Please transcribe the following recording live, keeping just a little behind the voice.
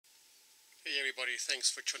Hey everybody,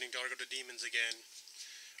 thanks for tuning Dark of the Demons again.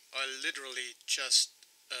 I literally just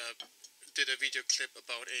did a video clip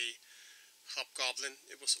about a Hobgoblin.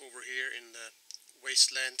 It was over here in the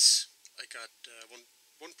Wastelands. I got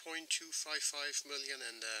 1.255 million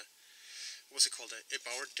and what's it called? A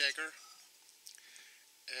Bower Dagger.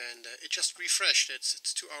 And it just refreshed. It's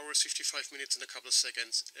 2 hours, 55 minutes and a couple of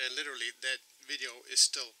seconds. And literally that video is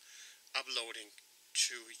still uploading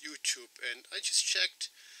to YouTube. And I just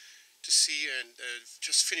checked to see and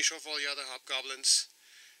just finish off all the other Hobgoblins,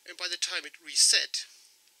 and by the time it reset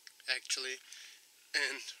actually,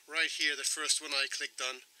 and right here the first one I clicked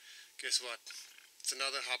on, guess what, it's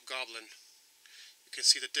another Hobgoblin. You can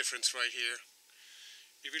see the difference right here.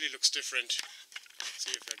 It really looks different. Let's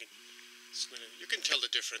see if I can swing it. You can tell the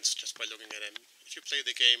difference just by looking at him if you play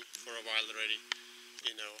the game for a while already,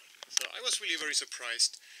 you know. So I was really very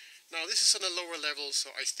surprised. Now this is on a lower level,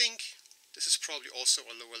 so I think this is probably also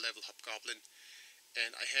a lower level Hobgoblin,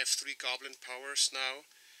 and I have 3 goblin powers now,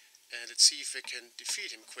 and let's see if I can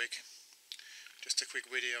defeat him quick. Just a quick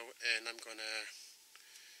video, and I'm gonna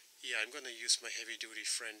use my heavy duty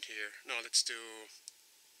friend here. No, let's do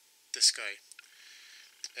this guy,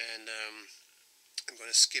 and I'm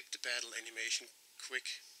gonna skip the battle animation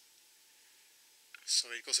quick,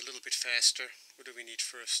 so it goes a little bit faster. What do we need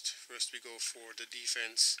first? First we go for the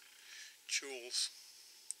defense, jewels.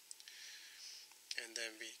 And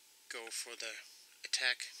then we go for the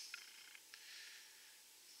attack.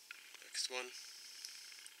 Next one.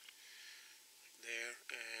 There,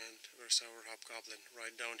 and where's our Hobgoblin?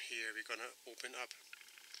 Right down here. We're gonna open up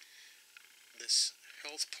this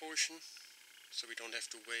health potion, so we don't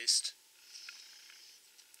have to waste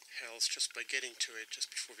health just by getting to it,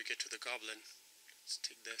 just before we get to the goblin. Let's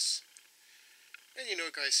take this. And you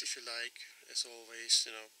know guys, if you like, as always,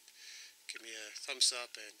 you know, give me a thumbs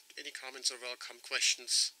up, and any comments are welcome.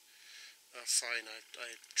 Questions are fine. I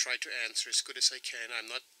try to answer as good as I can. I'm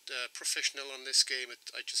not professional on this game.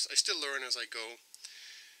 I still learn as I go.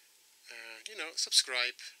 You know,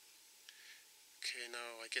 subscribe. Okay,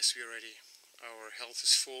 now I guess we're ready. Our health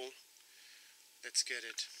is full. Let's get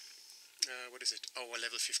it. What is it? Oh, a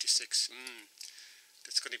level 56.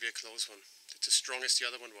 That's going to be a close one. It's as strong as the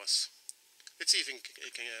other one was. Let's see if I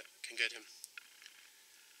can get him.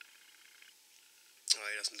 Oh,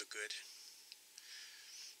 it doesn't look good.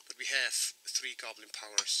 But we have 3 goblin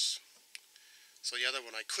powers. So the other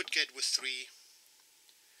one I could get with 3.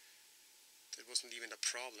 That wasn't even a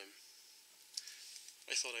problem.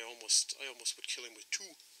 I thought I almost would kill him with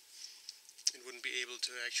 2. And wouldn't be able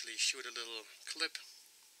to actually shoot a little clip.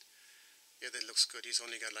 Yeah, that looks good. He's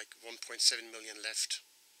only got like 1.7 million left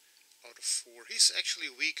out of 4. He's actually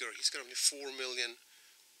weaker. He's got only 4,443,000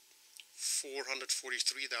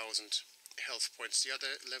 health points. The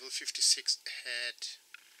other level 56 had,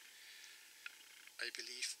 I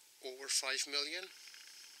believe, over 5 million.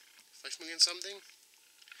 5 million something.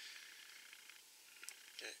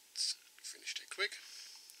 Okay, let's finish that quick.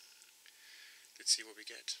 Let's see what we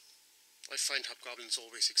get. I find Hobgoblins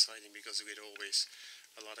always exciting because we get always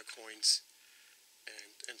a lot of coins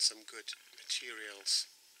and some good materials.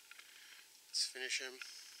 Let's finish him.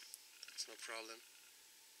 That's no problem.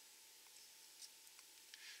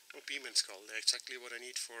 Oh, Beam and Skull, they're exactly what I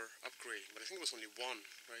need for upgrading, but I think it was only 1,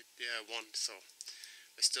 right? Yeah, 1, so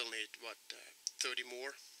I still need, what, 30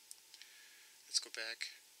 more? Let's go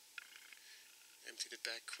back, empty the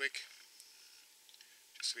bag quick,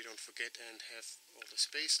 just so we don't forget and have all the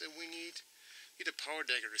space that we need. The Power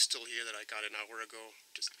Dagger is still here that I got an hour ago.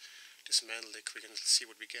 Just dismantle it quick and let's see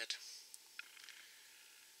what we get.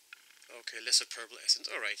 Okay, lesser purple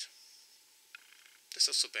essence, alright. This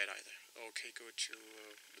is not so bad either. Okay, go to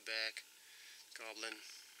the back, goblin,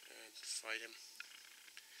 and fight him.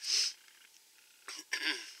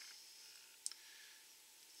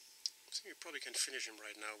 I think we probably can finish him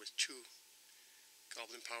right now with 2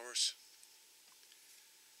 goblin powers.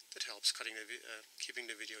 That helps, keeping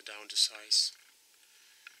the video down to size.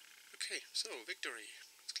 Okay, so victory.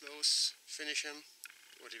 Let's close, finish him.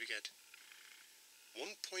 What did we get?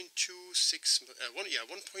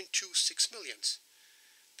 1.26 millions.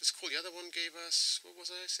 That's cool. The other one gave us, what was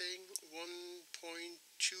I saying?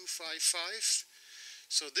 1.255.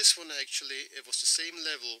 So this one actually, it was the same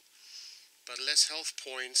level, but less health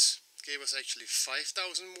points. It gave us actually 5,000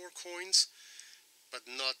 more coins, but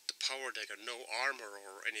not the Power Dagger, no armor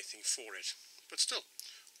or anything for it. But still,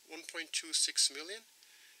 1.26 million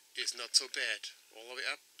is not so bad. All the way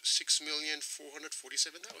up, 6,447,000.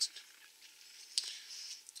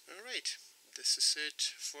 Alright, this is it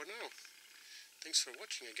for now. Thanks for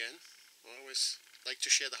watching again. I always like to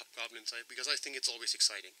share the Hobgoblin side because I think it's always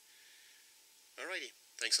exciting. Alrighty,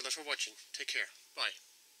 Thanks a lot for watching. Take care. Bye.